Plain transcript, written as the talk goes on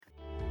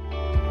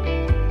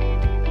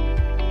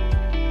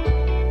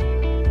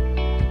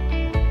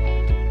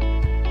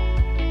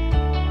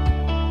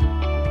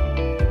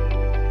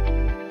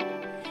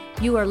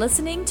You are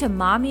listening to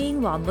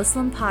Mommying While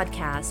Muslim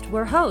podcast,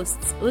 where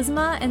hosts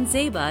Uzma and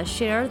Zeba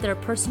share their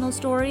personal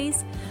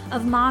stories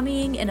of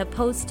mommying in a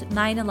post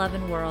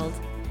 9/11 world.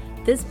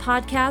 This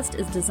podcast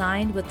is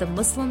designed with the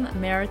Muslim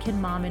American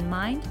mom in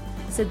mind,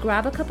 so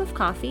grab a cup of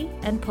coffee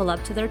and pull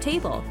up to their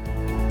table.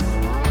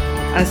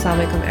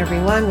 Assalamu alaikum,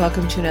 everyone.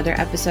 Welcome to another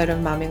episode of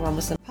Mommying While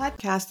Muslim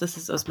podcast. This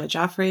is Uzma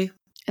Jaffrey.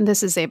 And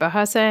this is Zeba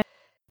Hassan.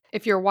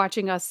 If you're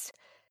watching us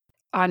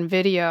on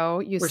video,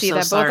 we're see so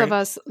that sorry. Both of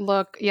us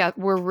look,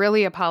 we're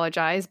really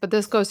apologize, but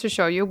this goes to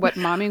show you what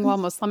Mommying While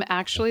Muslim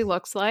actually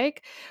looks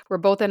like. We're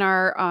both in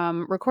our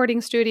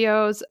recording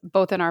studios,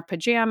 both in our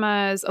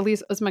pajamas. At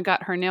least Uzma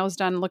got her nails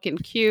done looking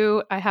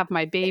cute. I have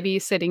my baby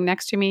sitting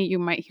next to me. You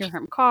might hear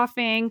him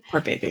coughing. Poor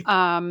baby.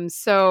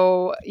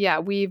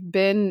 We've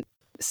been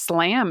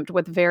slammed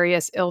with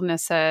various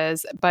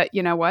illnesses, but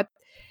you know what?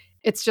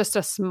 It's just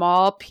a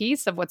small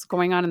piece of what's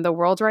going on in the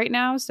world right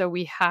now. So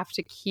we have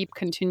to keep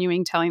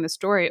continuing telling the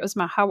story.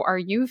 Uzma, how are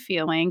you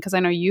feeling? Because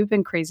I know you've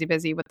been crazy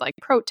busy with like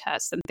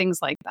protests and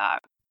things like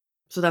that.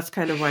 So that's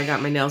kind of why I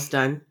got my nails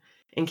done,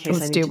 in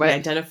case I need to be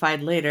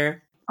identified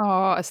later.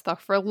 Oh,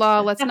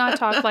 astaghfirullah. Let's not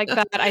talk like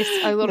that.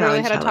 I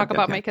literally had to talk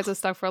about my kids,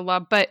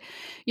 astaghfirullah. But,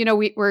 you know,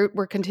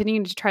 we're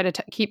continuing to try to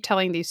keep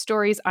telling these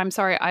stories. I'm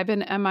sorry, I've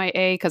been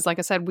MIA because, like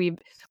I said,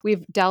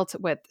 we've dealt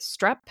with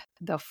strep,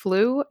 the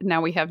flu.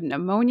 Now we have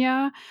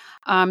pneumonia.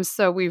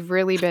 So we've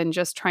really been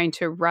just trying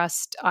to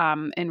rest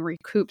and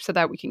recoup so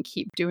that we can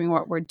keep doing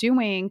what we're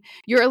doing.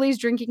 You're at least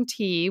drinking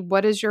tea.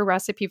 What is your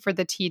recipe for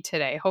the tea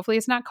today? Hopefully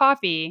it's not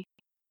coffee.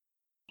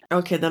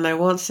 Okay, then I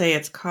won't say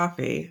it's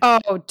coffee.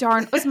 Oh,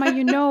 darn. Uzma,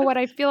 you know what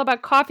I feel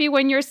about coffee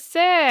when you're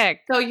sick.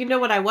 So you know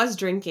what I was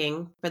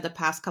drinking for the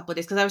past couple of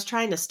days, because I was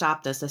trying to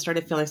stop this. I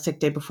started feeling sick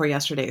day before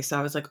yesterday. So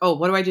I was like, oh,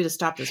 what do I do to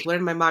stop this? What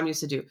did my mom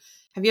used to do?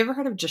 Have you ever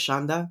heard of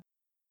Jashanda?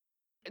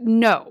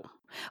 No.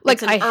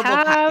 Like I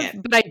have,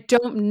 packet. But I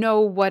don't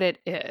know what it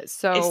is.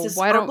 So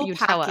why don't you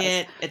tell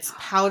us? It's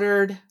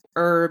powdered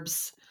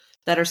herbs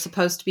that are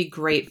supposed to be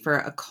great for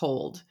a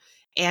cold.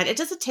 And it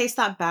doesn't taste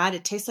that bad.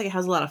 It tastes like it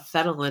has a lot of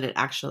fennel in it,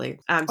 actually.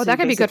 So that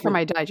could be good for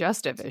my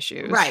digestive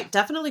issues. Right.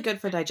 Definitely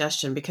good for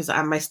digestion, because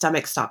my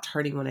stomach stopped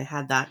hurting when I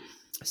had that.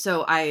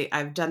 So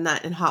I've done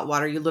that in hot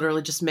water. You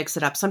literally just mix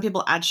it up. Some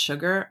people add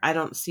sugar. I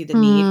don't see the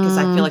need, because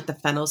I feel like the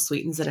fennel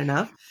sweetens it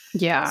enough.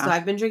 Yeah. So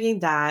I've been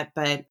drinking that,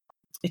 but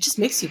it just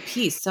makes you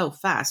pee so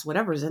fast.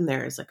 Whatever's in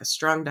there is like a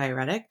strong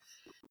diuretic.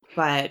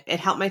 But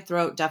it helped my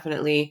throat,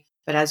 definitely.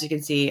 But as you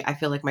can see, I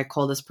feel like my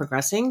cold is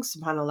progressing.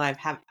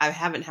 SubhanAllah, I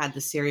haven't had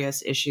the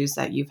serious issues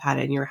that you've had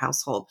in your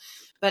household.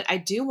 But I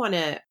do want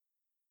to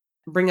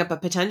bring up a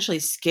potentially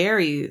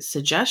scary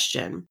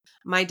suggestion.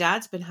 My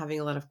dad's been having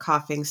a lot of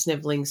coughing,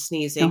 sniveling,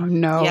 sneezing. Oh,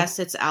 no. Yes,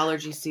 it's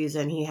allergy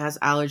season. He has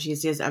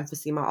allergies. He has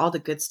emphysema, all the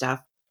good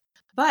stuff.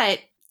 But,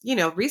 you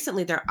know,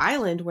 recently their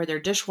island where their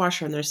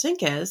dishwasher and their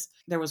sink is,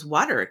 there was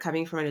water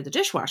coming from under the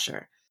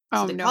dishwasher.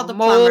 So they called the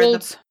plumber.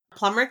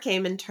 Plumber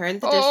came and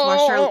turned the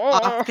dishwasher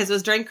off because it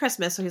was during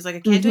Christmas. So he's like, I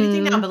can't do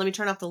anything now, but let me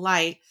turn off the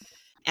light.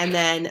 And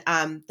then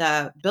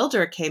the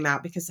builder came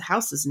out, because the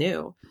house is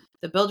new.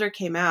 The builder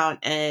came out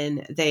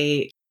and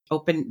they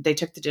took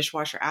the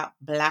dishwasher out.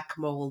 Black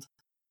mold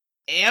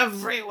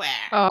everywhere.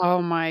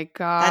 Oh my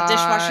gosh. That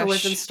dishwasher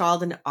was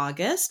installed in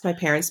August. My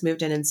parents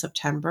moved in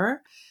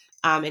September.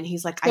 And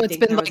he's like, I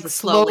think there was a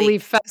slow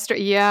leak.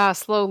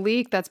 Slow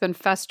leak that's been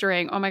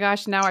festering. Oh my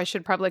gosh, now I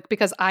should probably,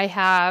 because I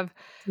have,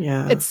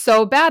 it's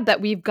so bad that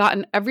we've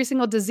gotten every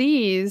single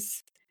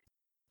disease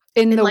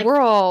in the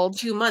world.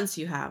 2 months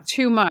you have.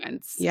 2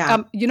 months.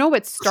 Yeah. You know,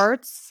 it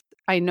starts,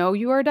 I know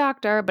you are a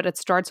doctor, but it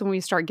starts when we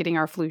start getting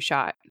our flu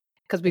shot.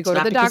 Because we go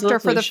to the doctor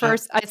for the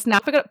first, it's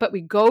not because, but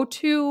we go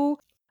to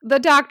the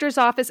doctor's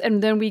office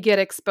and then we get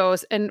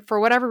exposed. And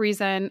for whatever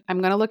reason, I'm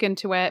going to look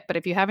into it. But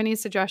if you have any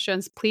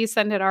suggestions, please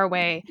send it our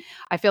way.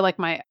 I feel like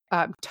my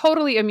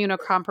totally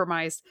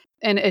immunocompromised,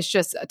 and it's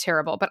just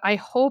terrible. But I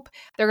hope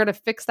they're going to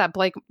fix that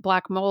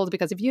black mold,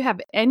 because if you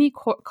have any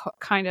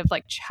kind of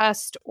like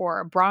chest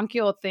or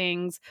bronchial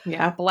things,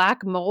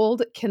 black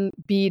mold can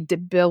be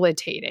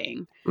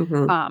debilitating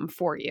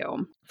for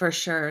you. For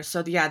sure.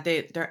 So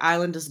their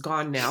island is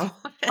gone now.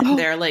 And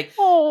they're like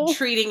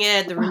treating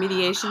it. The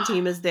remediation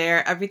team is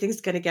there.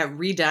 Everything's going to get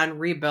redone,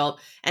 rebuilt.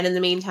 And in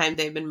the meantime,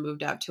 they've been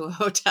moved out to a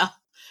hotel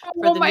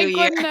for the new year. Oh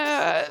my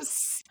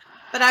goodness.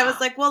 But I was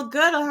like, well,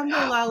 good,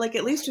 alhamdulillah. Like,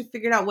 at least we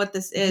figured out what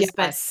this is.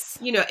 Yes.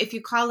 But, you know, if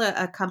you call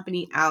a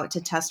company out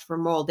to test for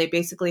mold, they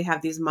basically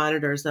have these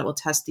monitors that will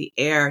test the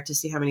air to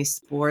see how many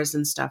spores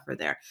and stuff are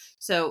there.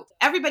 So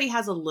everybody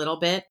has a little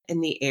bit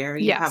in the air.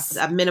 You have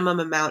a minimum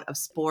amount of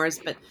spores,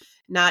 but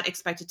not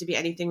expected to be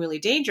anything really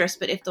dangerous.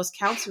 But if those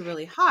counts are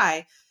really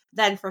high,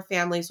 then for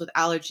families with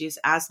allergies,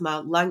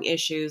 asthma, lung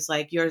issues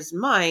like yours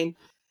and mine,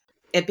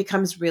 it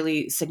becomes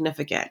really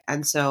significant.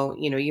 And so,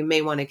 you know, you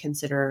may want to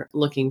consider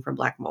looking for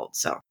black mold.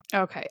 So,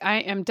 okay. I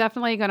am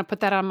definitely going to put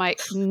that on my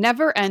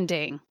never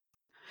ending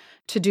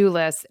to-do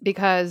list,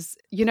 because,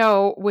 you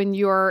know, when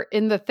you're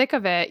in the thick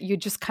of it, you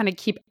just kind of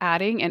keep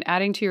adding and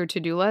adding to your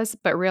to-do list,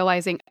 but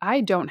realizing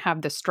I don't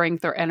have the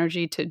strength or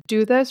energy to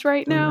do this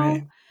right now.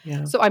 Right.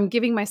 Yeah. So I'm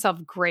giving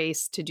myself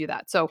grace to do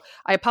that. So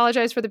I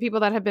apologize for the people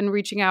that have been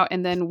reaching out,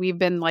 and then we've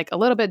been like a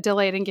little bit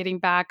delayed in getting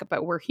back,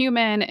 but we're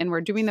human and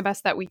we're doing the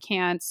best that we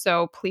can.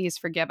 So please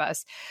forgive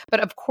us. But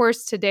of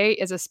course, today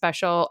is a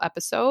special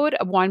episode.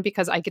 One,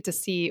 because I get to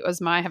see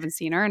Uzma. I haven't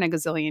seen her in a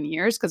gazillion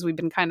years because we've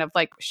been kind of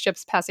like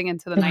ships passing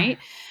into the night.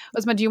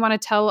 Uzma, do you want to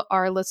tell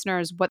our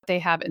listeners what they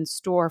have in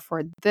store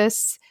for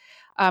this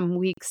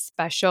week's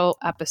special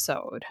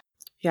episode?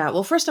 Yeah.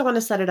 Well, first I want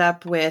to set it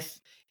up with,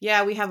 we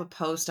have a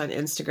post on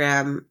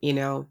Instagram,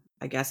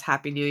 I guess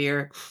Happy New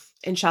Year.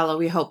 Inshallah,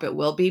 we hope it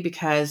will be,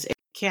 because it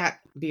can't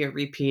be a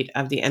repeat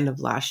of the end of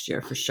last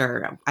year for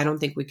sure. I don't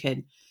think we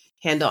could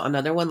handle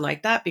another one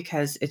like that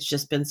because it's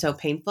just been so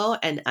painful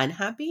and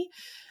unhappy.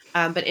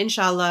 But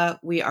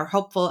inshallah, we are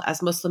hopeful.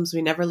 As Muslims,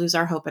 we never lose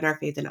our hope and our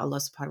faith in Allah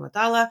subhanahu wa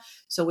ta'ala.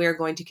 So we are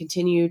going to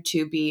continue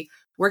to be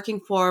working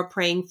for,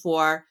 praying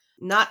for,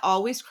 not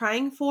always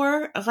crying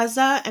for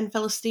Gaza and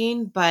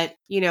Palestine, but,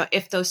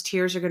 if those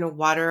tears are going to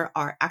water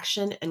our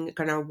action and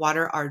going to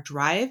water our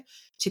drive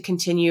to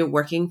continue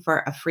working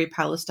for a free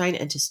Palestine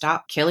and to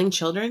stop killing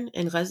children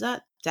in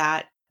Gaza,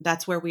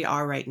 that's where we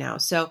are right now.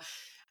 So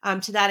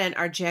to that end,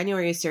 our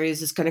January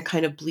series is going to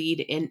kind of bleed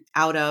in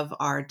out of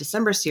our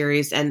December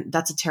series. And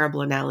that's a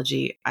terrible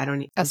analogy.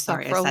 I'm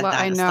sorry I said that.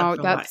 I know,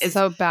 that's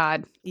so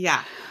bad.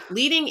 Yeah.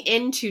 Leading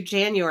into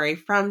January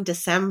from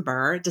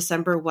December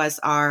was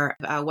our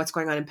What's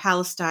Going On in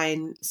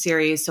Palestine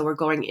series. So we're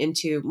going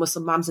into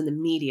Muslim moms in the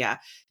media,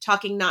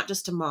 talking not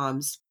just to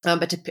moms,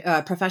 but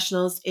to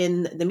professionals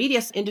in the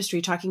media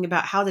industry, talking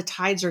about how the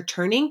tides are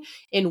turning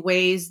in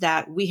ways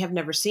that we have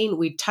never seen.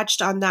 We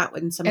touched on that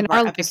in some of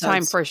our episodes.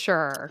 Lifetime, for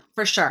sure.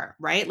 For sure,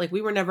 right? Like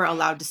we were never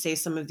allowed to say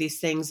some of these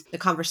things, the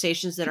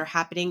conversations that are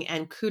happening,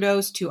 and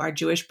kudos to our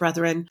Jewish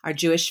brethren, our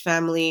Jewish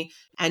family,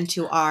 and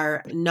to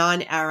our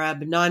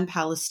non-Arab,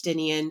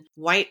 non-Palestinian,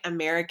 white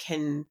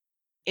American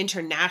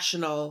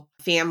international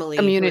family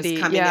community who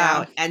is coming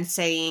out and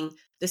saying,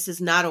 this is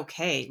not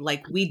okay.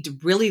 Like we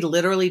really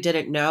literally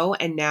didn't know.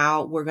 And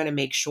now we're going to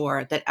make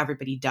sure that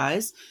everybody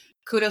does.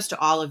 Kudos to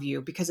all of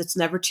you, because it's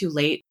never too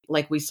late.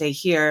 Like we say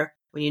here,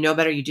 when you know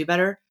better, you do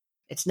better.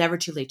 It's never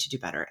too late to do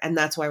better. And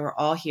that's why we're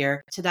all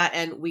here. To that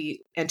end,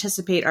 we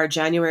anticipate our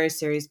January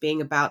series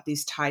being about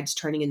these tides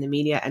turning in the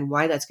media and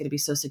why that's going to be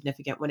so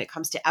significant when it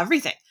comes to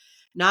everything,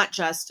 not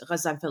just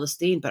Gaza and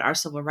Palestine, but our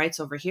civil rights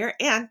over here.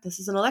 And this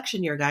is an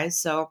election year, guys.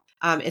 So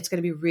it's going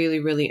to be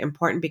really, really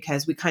important,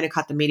 because we kind of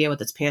caught the media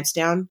with its pants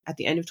down at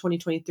the end of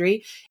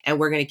 2023. And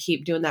we're going to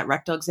keep doing that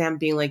rectal exam,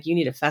 being like, you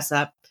need to fess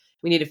up.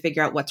 We need to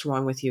figure out what's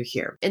wrong with you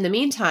here. In the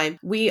meantime,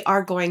 we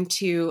are going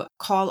to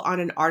call on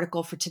an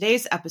article for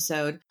today's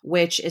episode,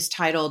 which is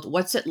titled,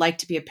 What's It Like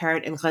to Be a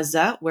Parent in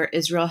Gaza, where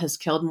Israel has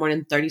killed more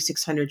than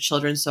 3,600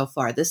 children so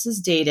far. This is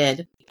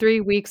dated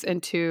 3 weeks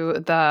into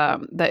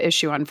the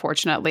issue,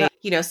 unfortunately.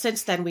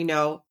 Since then, we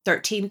know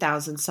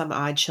 13,000 some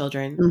odd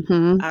children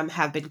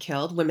have been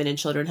killed. Women and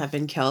children have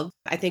been killed.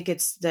 I think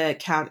the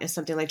count is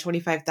something like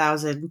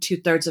 25,000,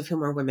 2/3 of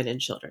whom are women and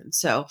children.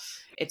 So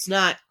it's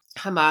not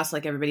Hamas,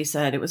 like everybody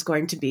said it was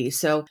going to be.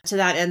 So to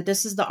that end,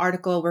 this is the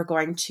article. We're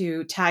going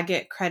to tag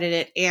it, credit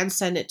it, and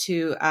send it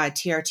to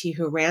TRT,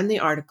 who ran the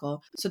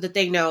article, so that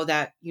they know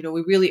that, we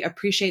really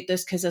appreciate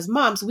this, because as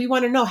moms, we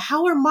want to know,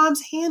 how are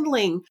moms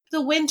handling the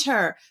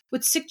winter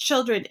with sick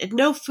children and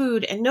no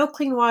food and no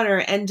clean water,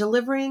 and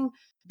delivering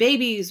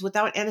babies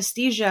without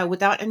anesthesia,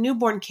 without a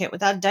newborn kit,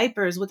 without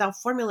diapers, without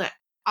formula,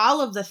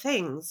 all of the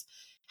things.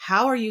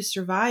 How are you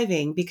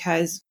surviving?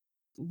 Because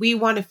we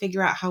want to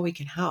figure out how we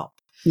can help.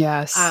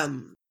 Yes.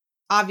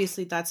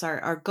 Obviously that's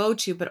our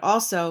go-to, but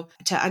also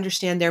to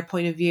understand their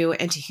point of view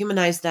and to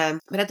humanize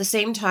them. But at the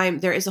same time,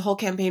 there is a whole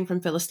campaign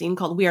from Philistine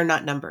called We Are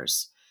Not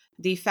Numbers.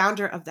 The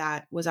founder of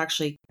that was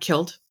actually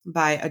killed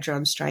by a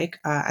drone strike,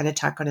 an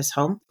attack on his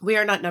home. We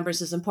Are Not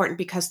Numbers is important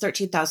because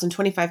 13,000,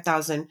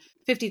 25,000,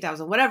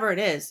 50,000, whatever it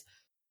is,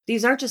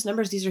 these aren't just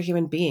numbers, these are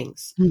human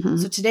beings.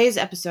 So today's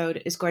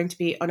episode is going to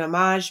be an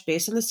homage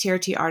based on this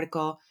TRT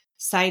article,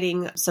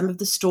 citing some of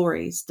the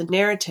stories, the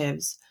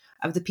narratives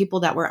of the people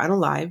that were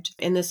unalived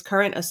in this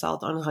current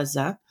assault on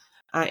Gaza.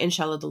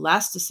 Inshallah, the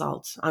last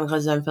assault on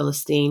Gaza and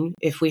Palestine,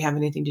 if we have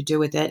anything to do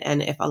with it.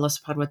 And if Allah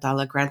subhanahu wa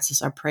ta'ala grants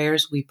us our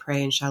prayers, we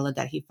pray, inshallah,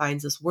 that he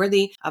finds us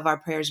worthy of our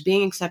prayers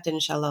being accepted,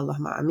 inshallah,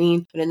 Allahumma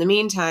ameen. But in the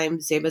meantime,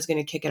 Zeba is going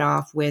to kick it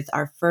off with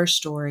our first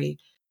story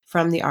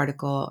from the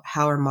article,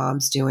 How Are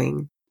Moms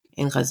Doing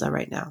in Gaza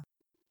Right Now?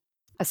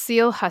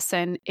 Asil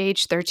Hassan,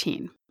 age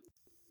 13.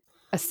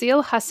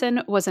 Asil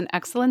Hassan was an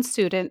excellent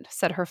student,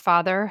 said her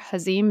father,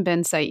 Hazim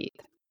bin Saeed.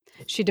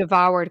 She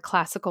devoured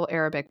classical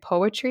Arabic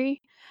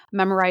poetry,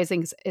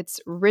 memorizing its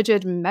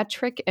rigid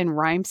metric and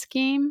rhyme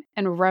scheme,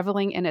 and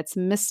reveling in its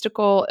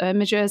mystical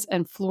images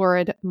and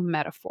florid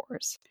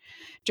metaphors.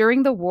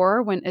 During the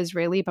war, when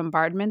Israeli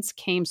bombardments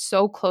came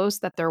so close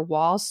that their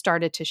walls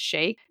started to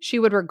shake, she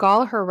would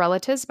regale her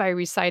relatives by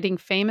reciting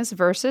famous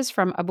verses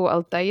from Abu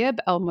al-Tayyib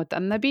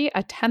al-Mutannabi,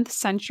 a 10th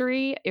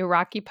century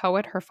Iraqi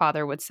poet, her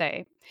father would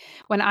say.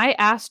 When I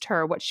asked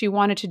her what she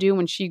wanted to do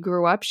when she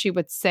grew up, she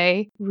would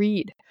say,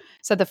 read,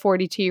 said the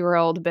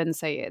 42-year-old bin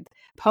Sayed.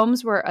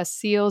 Poems were a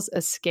seal's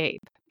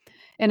escape.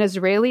 An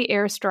Israeli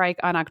airstrike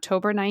on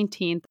October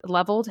 19th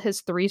leveled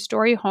his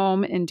 3-story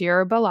home in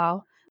Deir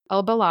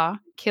al-Balah,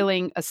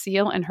 killing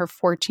Asil and her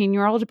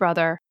 14-year-old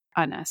brother,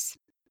 Anas.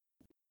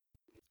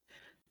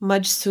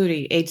 Mudge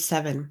Suri, age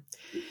 7.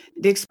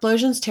 The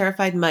explosions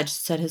terrified Mudge,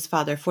 said his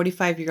father,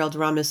 45-year-old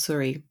Ramiz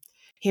Suri.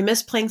 He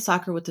missed playing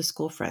soccer with his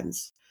school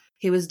friends.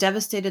 He was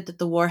devastated that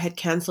the war had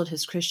canceled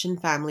his Christian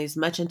family's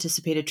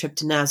much-anticipated trip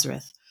to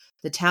Nazareth,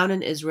 the town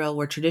in Israel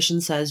where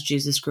tradition says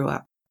Jesus grew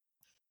up.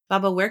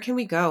 Baba, where can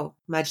we go?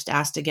 Mudge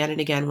asked again and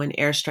again when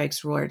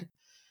airstrikes roared.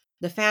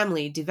 The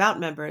family, devout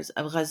members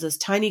of Gaza's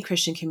tiny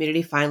Christian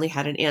community, finally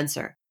had an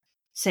answer.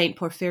 St.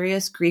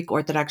 Porphyrius Greek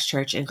Orthodox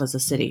Church in Gaza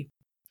City.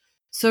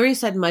 Suri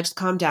said Mudge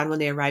calmed down when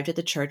they arrived at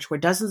the church where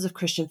dozens of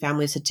Christian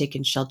families had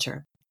taken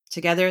shelter.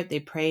 Together, they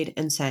prayed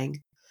and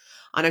sang.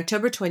 On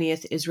October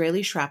 20th,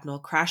 Israeli shrapnel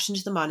crashed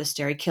into the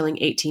monastery, killing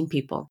 18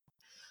 people.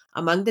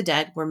 Among the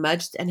dead were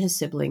Mudge and his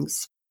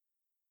siblings,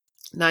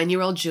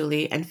 9-year-old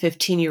Julie and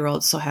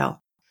 15-year-old Sohel.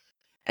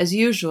 As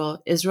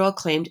usual, Israel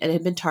claimed it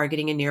had been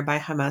targeting a nearby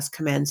Hamas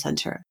command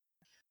center.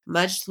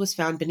 Mudge was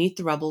found beneath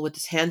the rubble with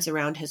his hands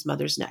around his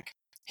mother's neck.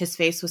 His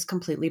face was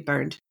completely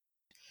burned.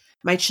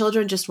 My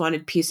children just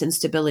wanted peace and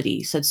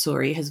stability, said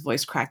Suri, his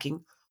voice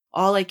cracking.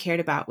 All I cared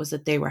about was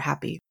that they were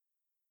happy.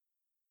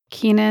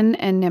 Kenan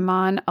and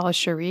Niman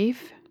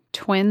al-Sharif,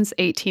 twins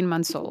 18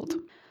 months old.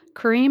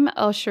 Karim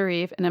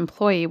al-Sharif, an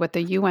employee with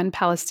the UN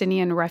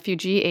Palestinian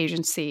Refugee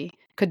Agency,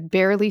 could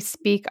barely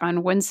speak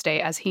on Wednesday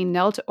as he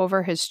knelt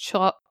over his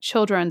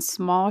children's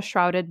small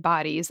shrouded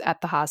bodies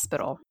at the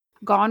hospital.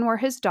 Gone were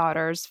his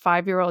daughters,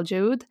 5-year-old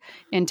Jude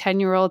and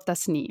 10-year-old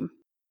Tasneem.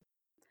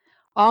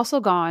 Also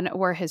gone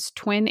were his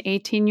twin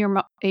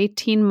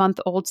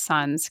 18-month-old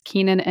sons,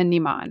 Kenan and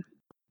Niman.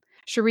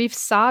 Sharif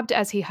sobbed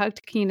as he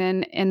hugged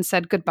Kenan and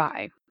said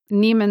goodbye.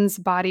 Neiman's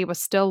body was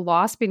still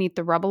lost beneath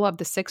the rubble of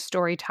the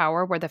 6-story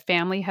tower where the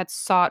family had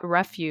sought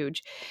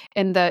refuge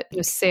in the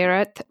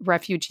Nuseirat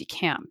refugee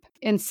camp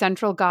in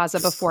central Gaza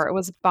before it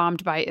was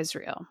bombed by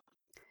Israel.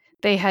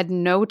 They had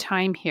no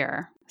time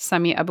here,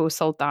 Sami Abu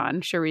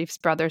Sultan, Sharif's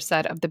brother,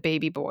 said of the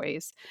baby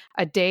boys,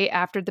 a day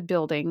after the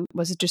building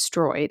was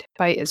destroyed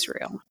by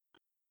Israel.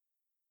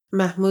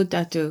 Mahmoud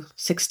Dahdouh,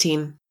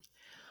 16.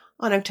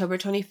 On October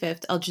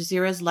 25th, Al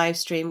Jazeera's live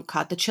stream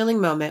caught the chilling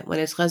moment when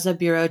its Gaza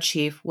bureau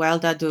chief, Wael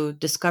Dahdouh,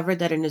 discovered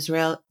that an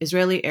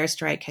Israeli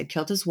airstrike had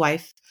killed his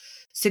wife,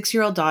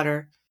 6-year-old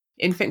daughter,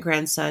 infant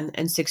grandson,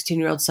 and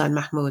 16-year-old son,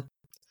 Mahmoud.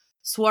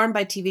 Swarmed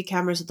by TV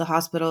cameras at the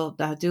hospital,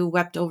 Dahdouh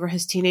wept over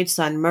his teenage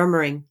son,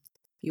 murmuring,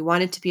 "You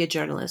wanted to be a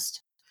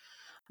journalist."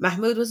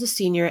 Mahmoud was a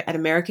senior at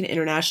American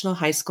International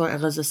High School in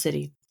Gaza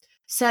City.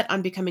 Set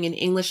on becoming an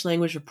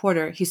English-language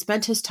reporter, he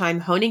spent his time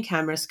honing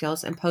camera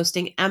skills and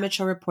posting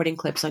amateur reporting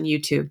clips on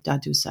YouTube,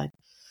 Dahdouh said.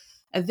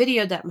 A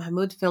video that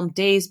Mahmoud filmed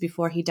days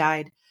before he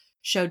died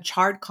showed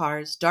charred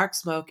cars, dark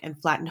smoke,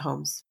 and flattened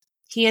homes.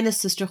 He and his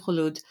sister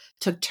Khulud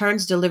took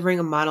turns delivering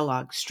a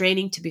monologue,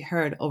 straining to be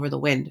heard over the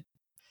wind.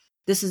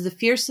 "This is the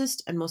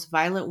fiercest and most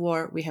violent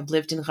war we have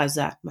lived in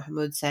Gaza,"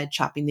 Mahmoud said,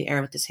 chopping the air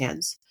with his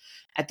hands.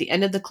 At the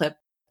end of the clip,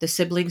 the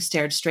siblings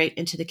stared straight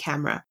into the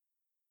camera.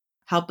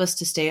 "Help us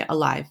to stay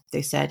alive,"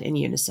 they said in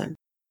unison.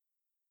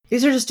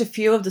 These are just a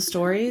few of the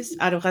stories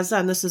out of Gaza,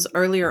 and this is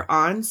earlier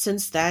on.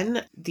 Since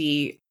then,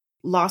 the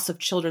loss of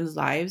children's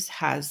lives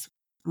has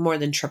more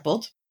than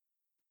tripled,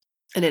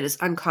 and it is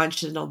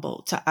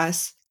unconscionable to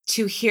us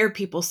to hear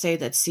people say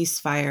that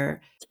ceasefire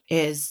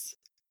is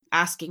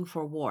asking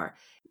for war.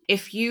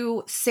 If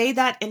you say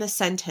that in a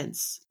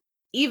sentence,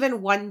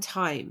 even one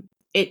time,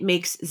 it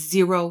makes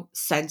zero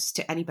sense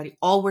to anybody.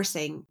 All we're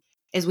saying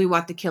is we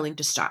want the killing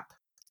to stop.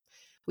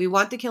 We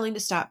want the killing to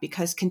stop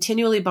because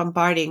continually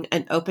bombarding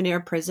an open-air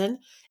prison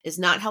is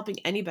not helping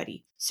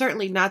anybody,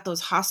 certainly not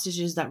those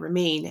hostages that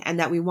remain and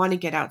that we want to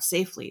get out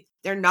safely.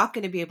 They're not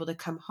going to be able to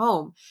come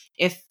home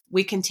if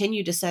we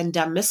continue to send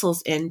dumb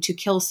missiles in to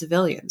kill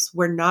civilians.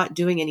 We're not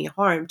doing any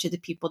harm to the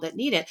people that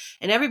need it.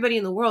 And everybody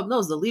in the world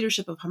knows the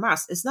leadership of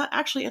Hamas is not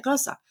actually in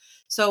Gaza.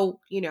 So,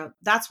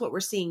 that's what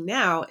we're seeing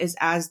now is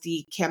as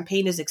the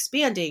campaign is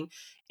expanding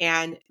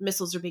and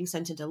missiles are being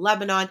sent into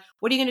Lebanon.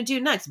 What are you going to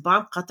do next?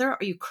 Bomb Qatar?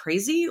 Are you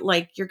crazy?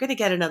 You're going to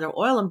get another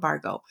oil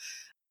embargo.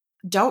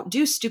 Don't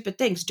do stupid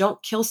things.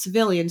 Don't kill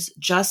civilians.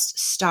 Just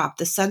stop.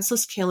 The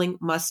senseless killing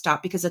must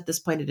stop because at this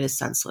point it is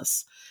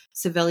senseless.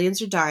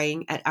 Civilians are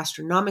dying at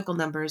astronomical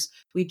numbers.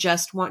 We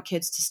just want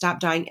kids to stop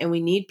dying, and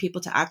we need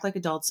people to act like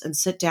adults and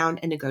sit down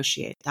and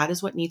negotiate. That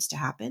is what needs to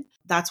happen.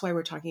 That's why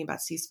we're talking about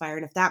ceasefire.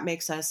 And if that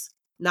makes us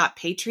not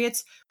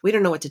patriots, we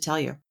don't know what to tell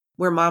you.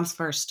 We're moms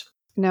first.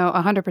 No,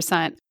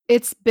 100%.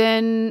 It's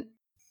been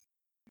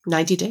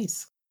 90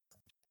 days.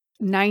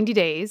 90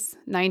 days,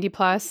 90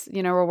 plus,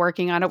 we're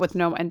working on it with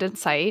no end in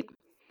sight.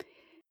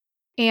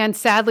 And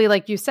sadly,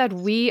 like you said,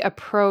 we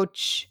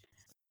approach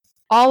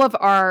all of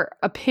our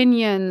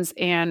opinions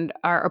and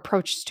our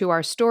approach to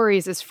our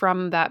stories is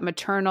from that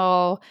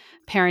maternal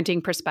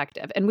parenting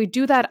perspective. And we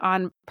do that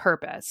on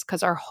purpose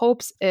because our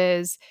hopes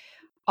is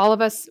all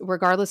of us,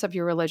 regardless of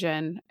your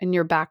religion and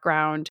your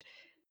background,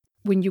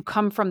 when you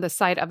come from the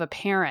side of a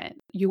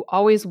parent, you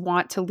always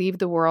want to leave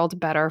the world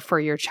better for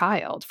your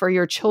child, for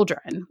your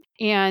children.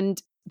 And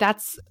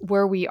that's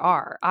where we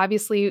are.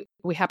 Obviously,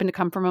 we happen to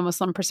come from a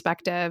Muslim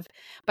perspective,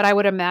 but I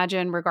would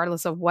imagine,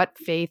 regardless of what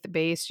faith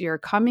base you're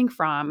coming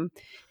from,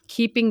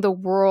 keeping the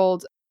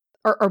world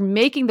or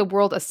making the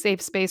world a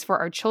safe space for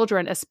our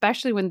children,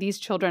 especially when these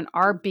children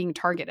are being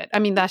targeted. I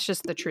mean, that's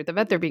just the truth of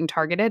it. They're being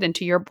targeted. And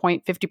to your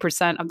point,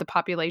 50% of the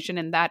population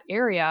in that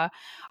area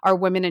are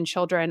women and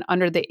children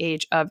under the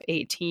age of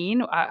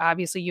 18.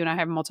 Obviously, you and I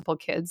have multiple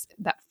kids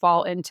that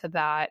fall into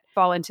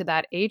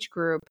that age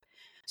group.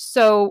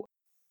 So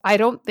I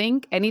don't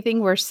think anything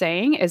we're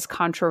saying is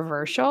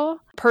controversial.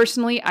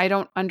 Personally, I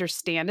don't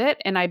understand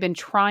it. And I've been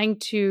trying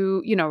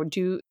to,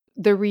 do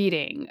the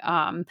reading,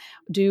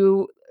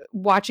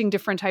 watching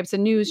different types of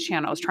news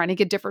channels, trying to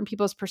get different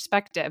people's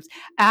perspectives,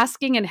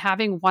 asking and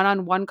having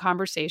one-on-one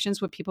conversations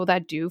with people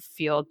that do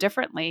feel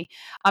differently,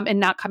 and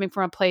not coming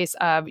from a place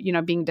of,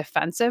 being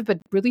defensive, but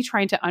really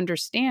trying to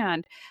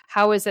understand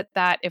how is it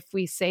that if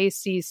we say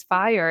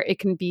ceasefire, it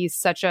can be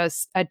such a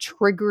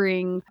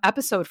triggering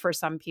episode for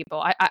some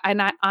people.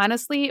 I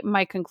honestly,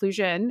 my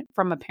conclusion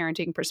from a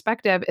parenting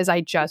perspective is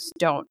I just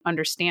don't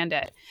understand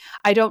it.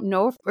 I don't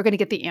know if we're going to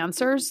get the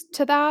answers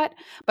to that,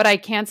 but I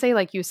can say,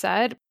 like you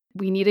said,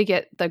 we need to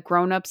get the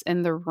grownups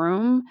in the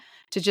room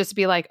to just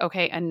be like,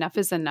 okay, enough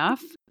is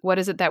enough. What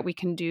is it that we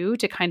can do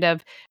to kind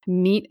of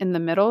meet in the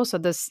middle so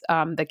this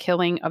the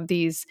killing of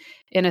these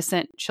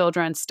innocent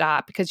children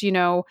stop? Because,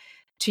 to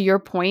your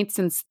point,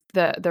 since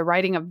the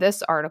writing of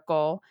this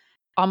article,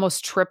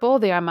 almost triple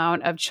the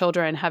amount of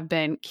children have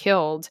been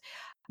killed.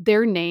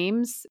 Their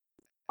names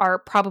are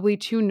probably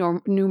too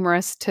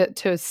numerous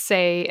to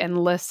say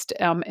and list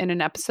in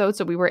an episode.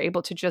 So we were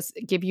able to just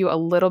give you a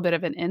little bit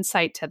of an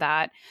insight to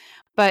that.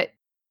 But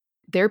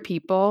they're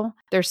people,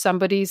 they're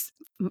somebody's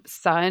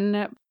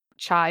son,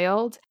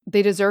 child.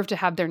 They deserve to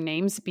have their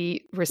names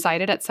be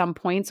recited at some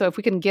point. So if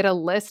we can get a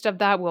list of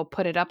that, we'll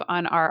put it up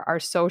on our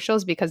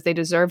socials because they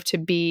deserve to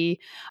be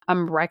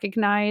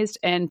recognized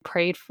and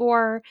prayed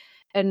for.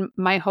 And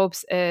my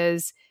hopes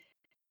is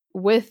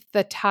with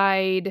the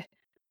tide,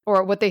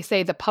 or what they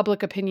say, the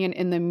public opinion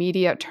in the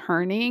media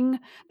turning,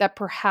 that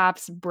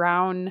perhaps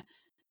brown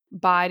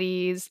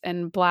bodies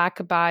and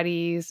Black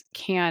bodies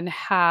can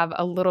have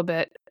a little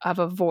bit of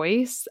a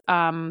voice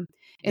in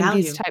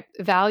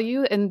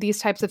these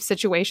types of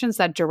situations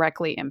that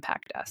directly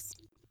impact us.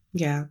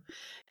 Yeah.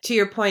 To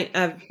your point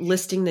of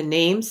listing the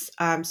names,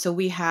 so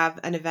we have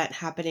an event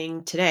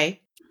happening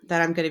today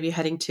that I'm going to be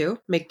heading to.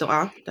 Make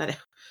dua that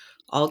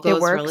all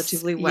goes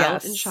relatively well,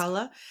 yes.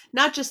 Inshallah.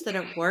 Not just that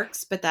it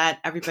works, but that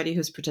everybody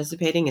who's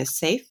participating is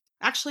safe.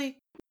 Actually,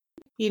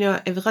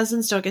 if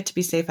Ghazans don't get to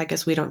be safe, I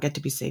guess we don't get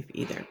to be safe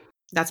either.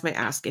 That's my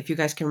ask. If you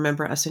guys can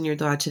remember us in your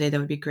dua today, that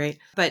would be great.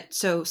 But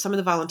so some of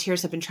the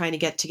volunteers have been trying to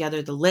get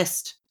together the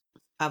list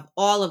of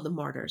all of the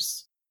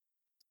martyrs.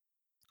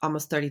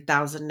 Almost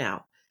 30,000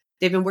 now.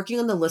 They've been working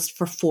on the list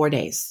for 4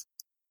 days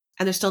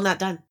and they're still not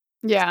done.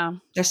 Yeah.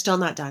 They're still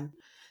not done.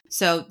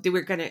 So they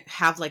were going to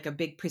have like a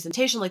big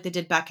presentation like they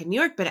did back in New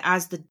York. But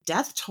as the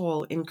death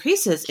toll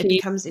increases, it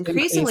becomes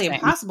increasingly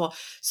impossible.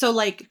 So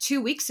like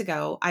 2 weeks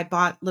ago, I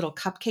bought little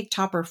cupcake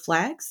topper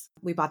flags.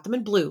 We bought them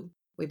in blue.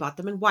 We bought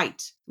them in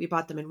white. We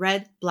bought them in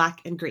red,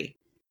 black, and green.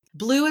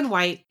 Blue and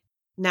white,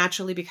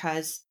 naturally,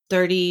 because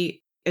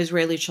 30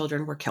 Israeli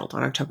children were killed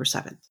on October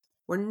 7th.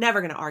 We're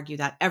never going to argue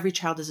that. Every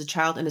child is a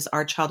child and is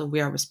our child, and we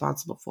are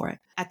responsible for it.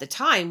 At the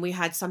time, we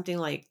had something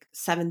like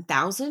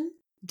 7,000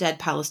 dead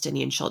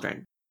Palestinian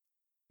children.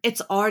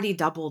 It's already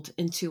doubled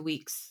in 2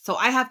 weeks. So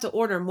I have to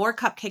order more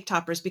cupcake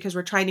toppers because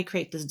we're trying to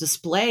create this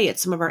display at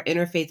some of our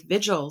interfaith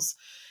vigils,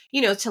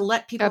 to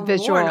let people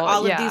mourn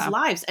all of these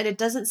lives. And it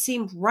doesn't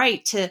seem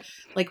right to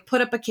like put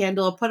up a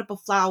candle, put up a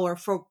flower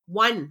for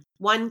one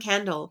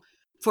candle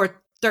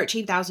for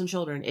 13,000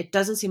 children. It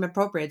doesn't seem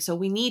appropriate. So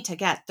we need to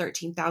get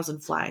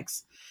 13,000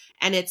 flags.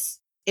 And it's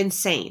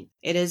insane.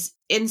 It is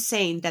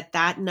insane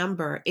that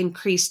number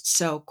increased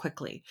so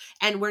quickly.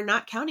 And we're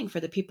not counting for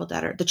the people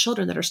the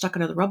children that are stuck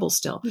under the rubble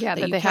still. Yeah,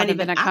 that they haven't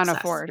been accounted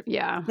for.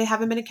 Yeah. They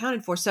haven't been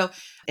accounted for. So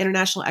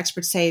international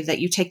experts say that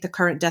you take the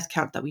current death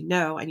count that we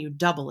know and you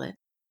double it.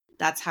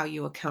 That's how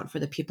you account for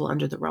the people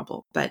under the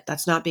rubble. But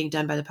that's not being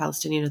done by the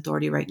Palestinian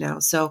Authority right now.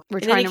 So we're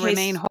trying to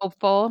remain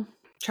hopeful.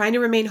 Trying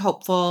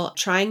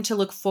to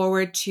look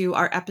forward to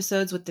our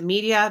episodes with the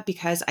media,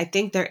 because I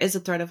think there is a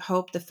thread of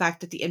hope. The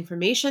fact that the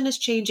information is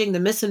changing, the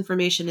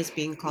misinformation is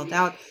being called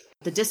out,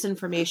 the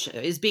disinformation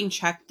is being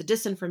checked, the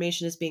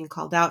disinformation is being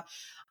called out.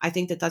 I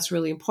think that that's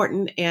really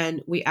important.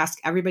 And we ask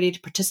everybody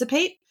to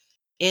participate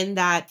in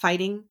that,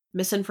 fighting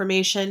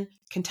misinformation,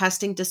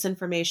 contesting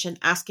disinformation,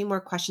 asking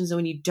more questions. And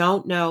when you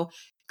don't know,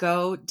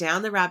 go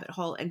down the rabbit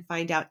hole and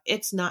find out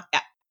it's not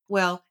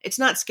well, it's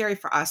not scary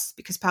for us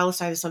because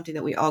Palestine is something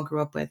that we all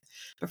grew up with.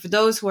 But for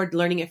those who are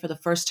learning it for the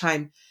first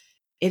time,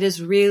 it is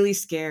really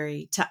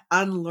scary to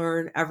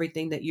unlearn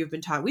everything that you've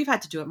been taught. We've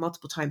had to do it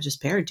multiple times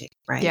just parenting,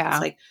 right? Yeah.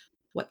 It's like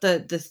what the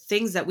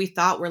things that we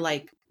thought were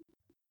like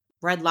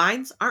red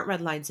lines aren't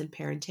red lines in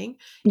parenting,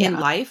 in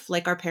life.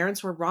 Like our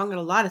parents were wrong on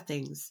a lot of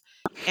things.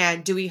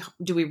 And do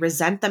we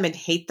resent them and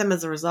hate them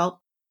as a result?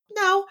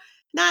 No,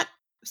 not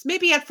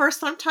maybe at first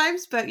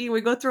sometimes, but we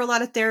go through a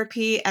lot of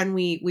therapy and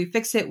we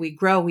fix it, we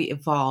grow, we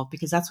evolve,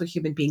 because that's what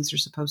human beings are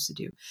supposed to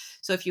do.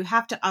 So if you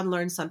have to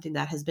unlearn something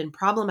that has been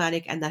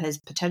problematic and that has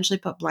potentially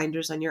put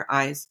blinders on your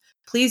eyes,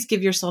 please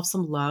give yourself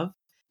some love.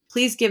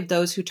 Please give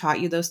those who taught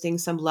you those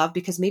things some love,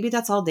 because maybe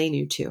that's all they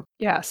knew too.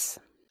 Yes.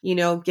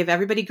 Give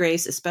everybody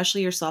grace,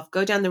 especially yourself.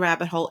 Go down the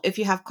rabbit hole. If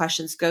you have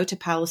questions, go to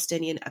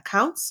Palestinian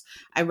accounts.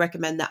 I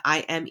recommend the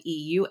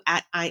IMEU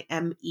at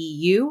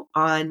IMEU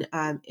on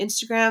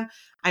Instagram.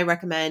 I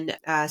recommend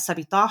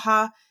Sabi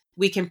Taha.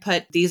 We can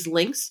put these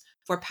links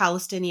for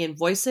Palestinian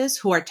voices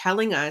who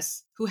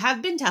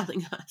have been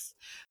telling us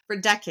for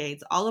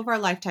decades, all of our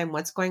lifetime,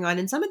 what's going on.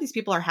 And some of these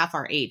people are half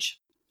our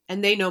age.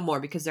 And they know more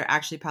because they're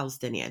actually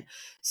Palestinian.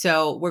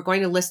 So we're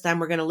going to list them.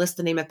 We're going to list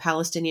the name of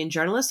Palestinian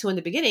journalists who in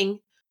the beginning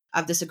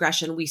of this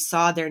aggression, we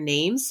saw their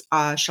names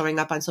showing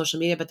up on social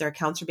media, but their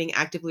accounts are being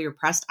actively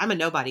repressed. I'm a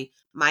nobody.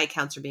 My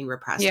accounts are being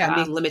repressed. I'm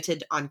being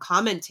limited on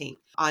commenting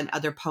on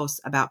other posts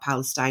about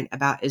Palestine,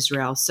 about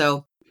Israel.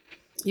 So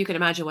you can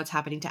imagine what's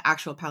happening to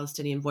actual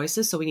Palestinian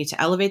voices. So we need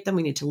to elevate them.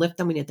 We need to lift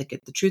them. We need to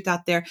get the truth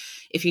out there.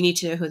 If you need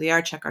to know who they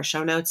are, check our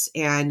show notes.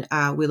 And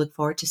we look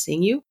forward to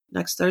seeing you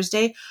next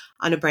Thursday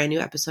on a brand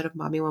new episode of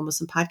Momming While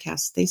Muslim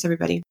Podcast. Thanks,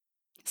 everybody.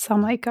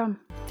 Assalamu alaikum.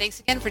 Thanks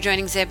again for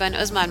joining Zeba and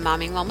Uzma on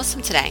Momming While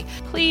Muslim today.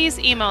 Please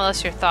email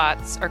us your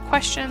thoughts or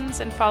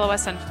questions and follow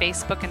us on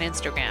Facebook and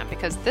Instagram,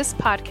 because this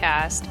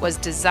podcast was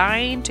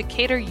designed to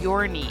cater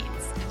your needs.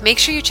 Make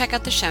sure you check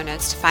out the show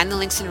notes to find the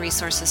links and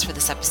resources for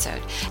this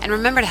episode. And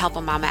remember to help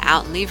a mama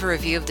out and leave a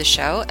review of the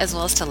show, as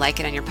well as to like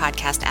it on your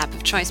podcast app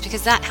of choice,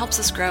 because that helps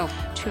us grow.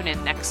 Tune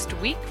in next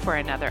week for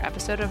another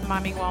episode of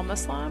Momming While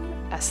Muslim.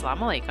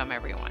 Assalamu alaikum,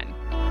 everyone.